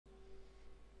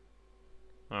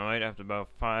Alright, after about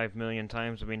 5 million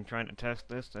times I've been trying to test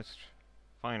this, let's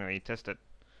finally test it.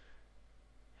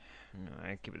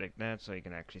 I keep it like that so you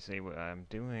can actually see what I'm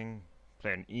doing.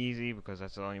 Playing easy because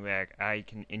that's the only way I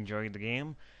can enjoy the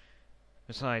game.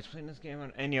 Besides, playing this game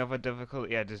on any other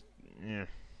difficulty, yeah, just, yeah.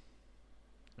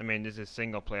 I mean, this is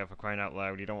single player for crying out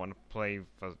loud. You don't want to play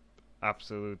for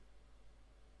absolute.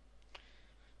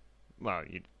 Well,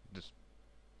 you just,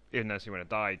 unless you want to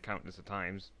die countless of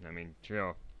times. I mean,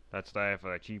 sure, that's there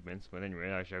for achievements, but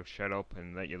anyway, I shall shut up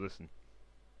and let you listen,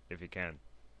 if you can.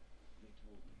 They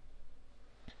told me,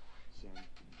 Sam,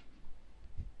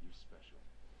 you're special.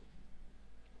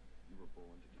 You were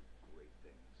born to do great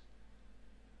things.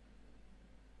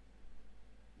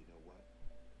 You know what?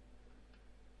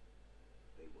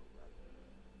 They were right.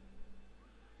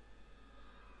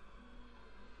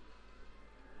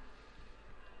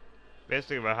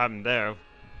 Basically, what happened there.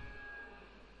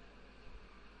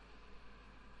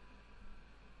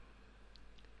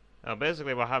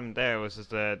 Basically, what happened there was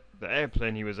just that the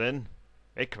airplane he was in,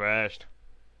 it crashed.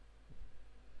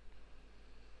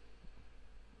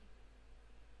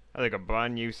 I think a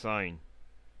brand new sign,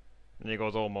 and it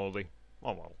goes all moldy.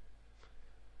 Oh well.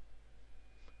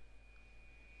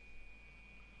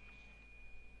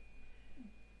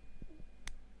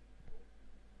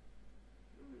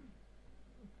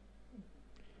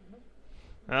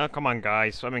 Oh, come on,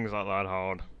 guys. Swimming's not that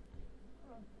hard.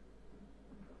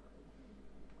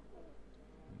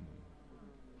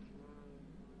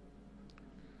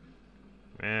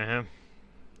 Uh-huh.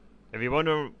 If you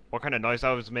wonder what kind of noise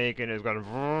I was making, it's going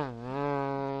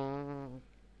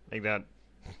like that.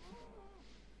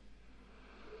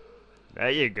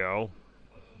 There you go.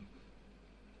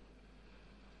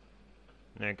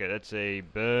 Okay, let's see.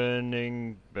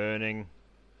 Burning, burning,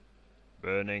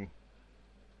 burning.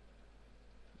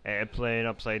 Airplane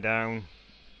upside down.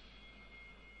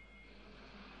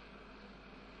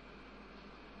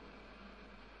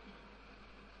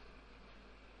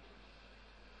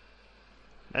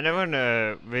 I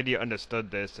never really understood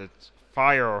this. It's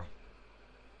fire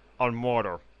on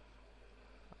water.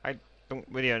 I don't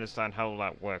really understand how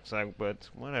that works out, but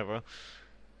whatever.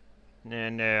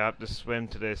 And I have to swim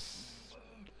to this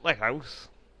lighthouse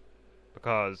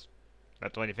because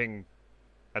that's the only thing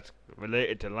that's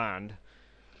related to land.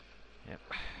 Yep.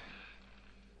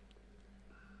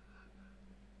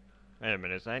 Wait a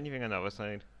minute, is there anything on the other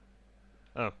side?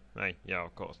 Oh, right, yeah,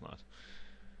 of course not.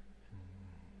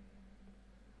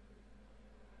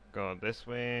 Go this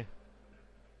way.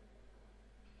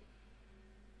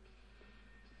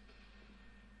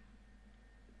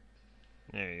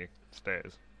 There you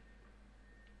stairs.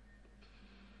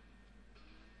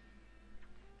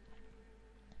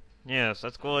 Yes,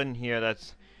 let's go in here.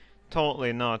 That's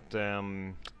totally not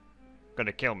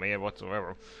gonna kill me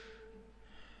whatsoever.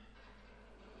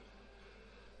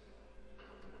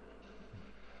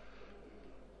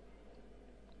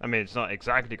 I mean, it's not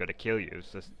exactly gonna kill you.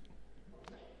 It's just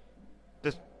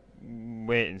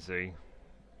wait and see.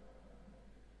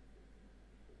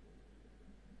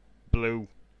 Blue.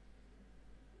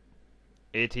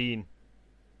 18.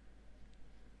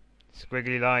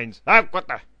 Squiggly lines. Ah, what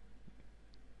the?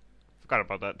 Forgot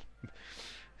about that.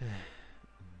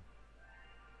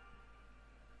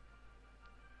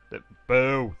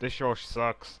 Boo! This sure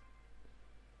sucks.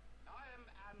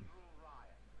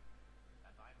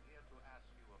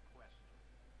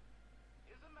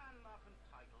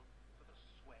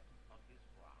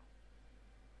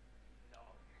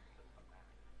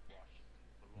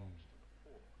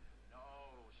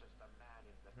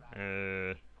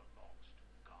 Uh.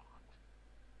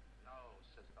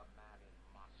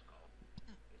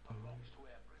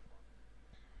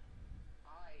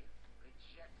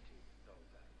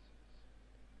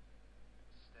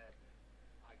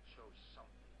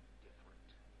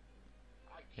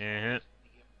 Uh-huh.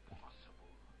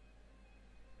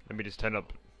 Let me just turn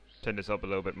this up a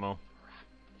little bit more.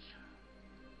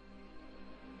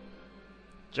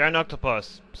 Giant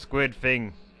octopus, squid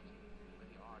thing.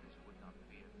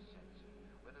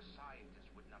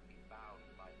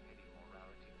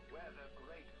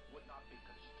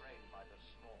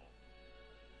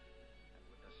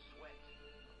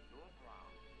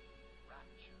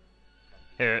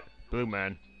 Here, blue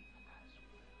man.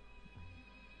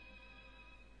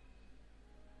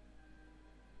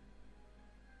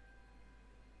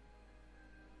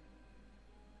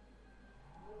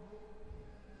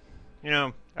 You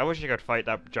know, I wish I could fight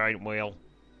that giant whale.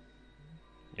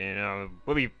 You know,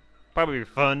 would be probably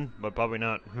fun, but probably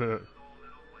not.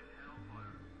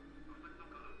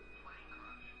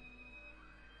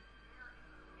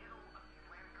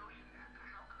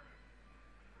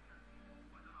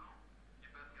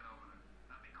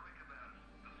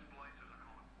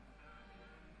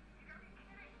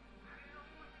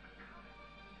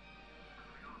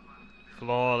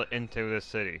 flow into the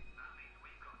city.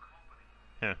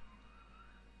 Huh.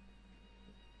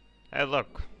 Hey,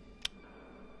 look.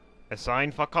 A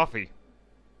sign for coffee.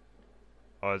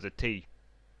 Or is it tea?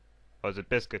 Or is it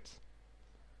biscuits?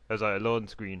 There's a loading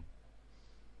screen.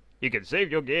 You can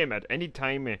save your game at any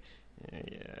time.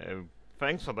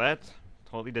 Thanks for that.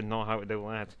 Totally didn't know how to do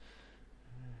that.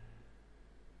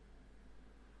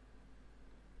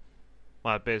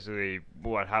 Well, basically,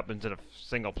 what happens in a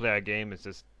single player game is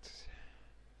just.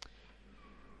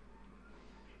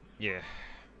 Yeah.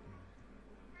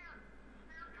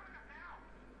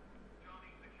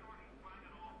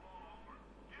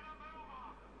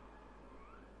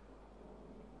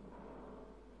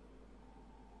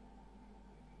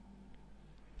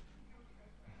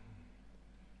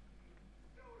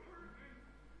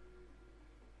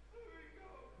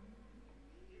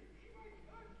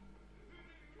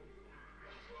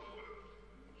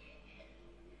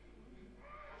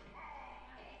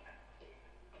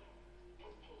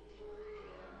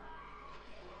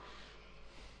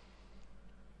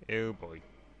 Oh boy.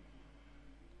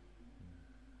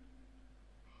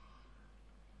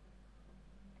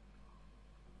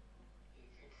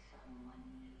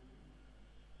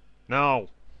 No!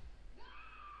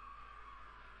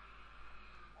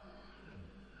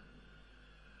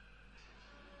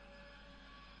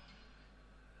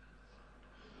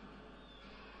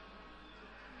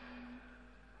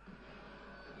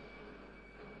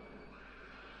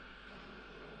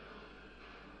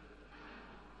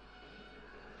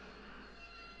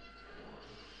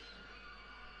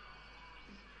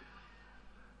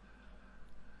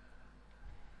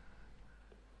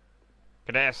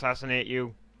 Can I assassinate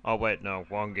you? Oh wait, no,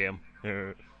 wrong game.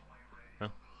 Huh?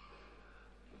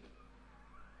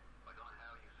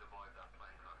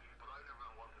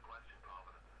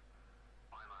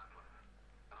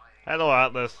 Hello,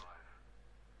 Atlas.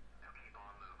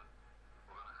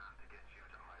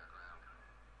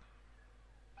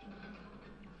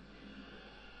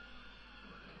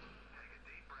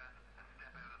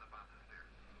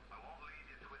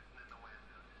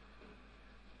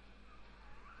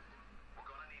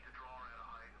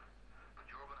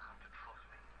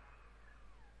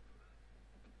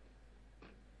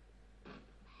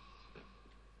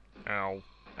 Ow.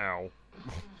 Ow.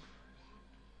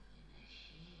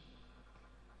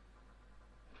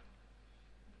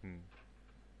 Hmm.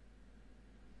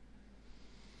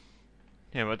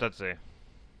 Yeah, what does it say?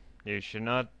 You should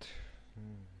not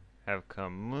have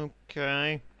come.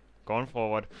 Okay. Going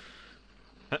forward.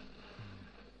 But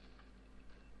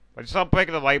stop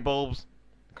breaking the light bulbs.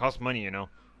 It costs money, you know.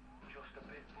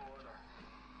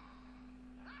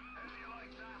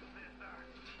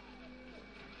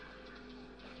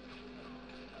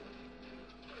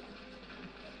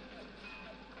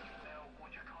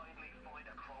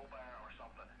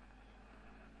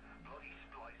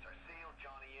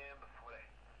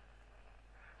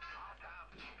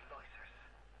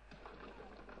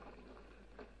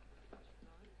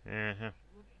 Uh-huh.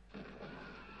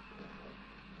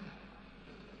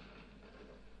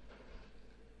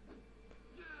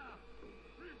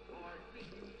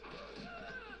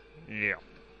 Yeah.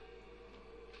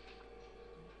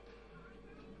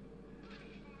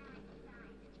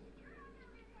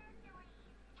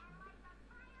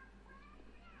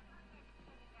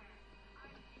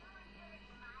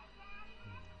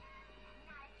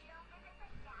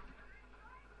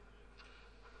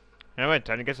 Alright,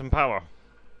 time to get some power.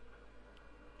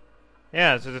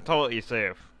 Yeah, this is totally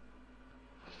safe.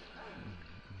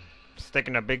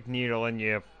 Sticking a big needle in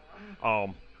your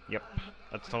arm. Yep,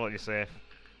 that's totally safe.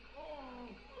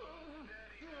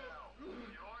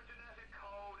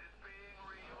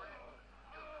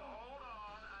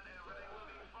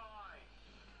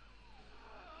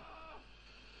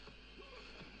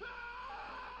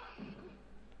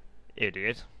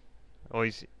 Idiot. Oh,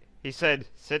 he said,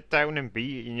 sit down and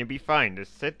you'll be fine.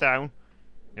 Just sit down.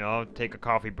 You know, take a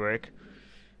coffee break.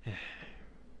 This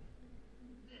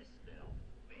little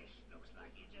fish looks like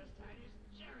he just had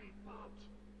his cherry popped.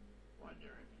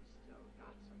 Wonder if he's still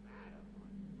got some Adam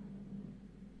on him.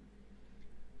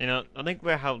 You know, I think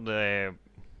we have the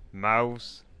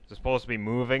mouse. They're supposed to be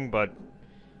moving, but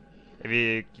if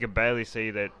you can barely see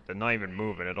that they're not even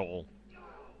moving at all.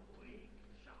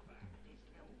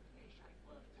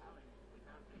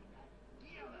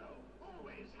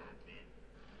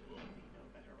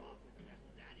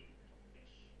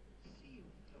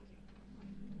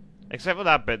 Except for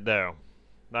that bit there.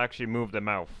 That actually moved the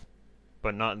mouth.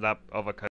 But not that other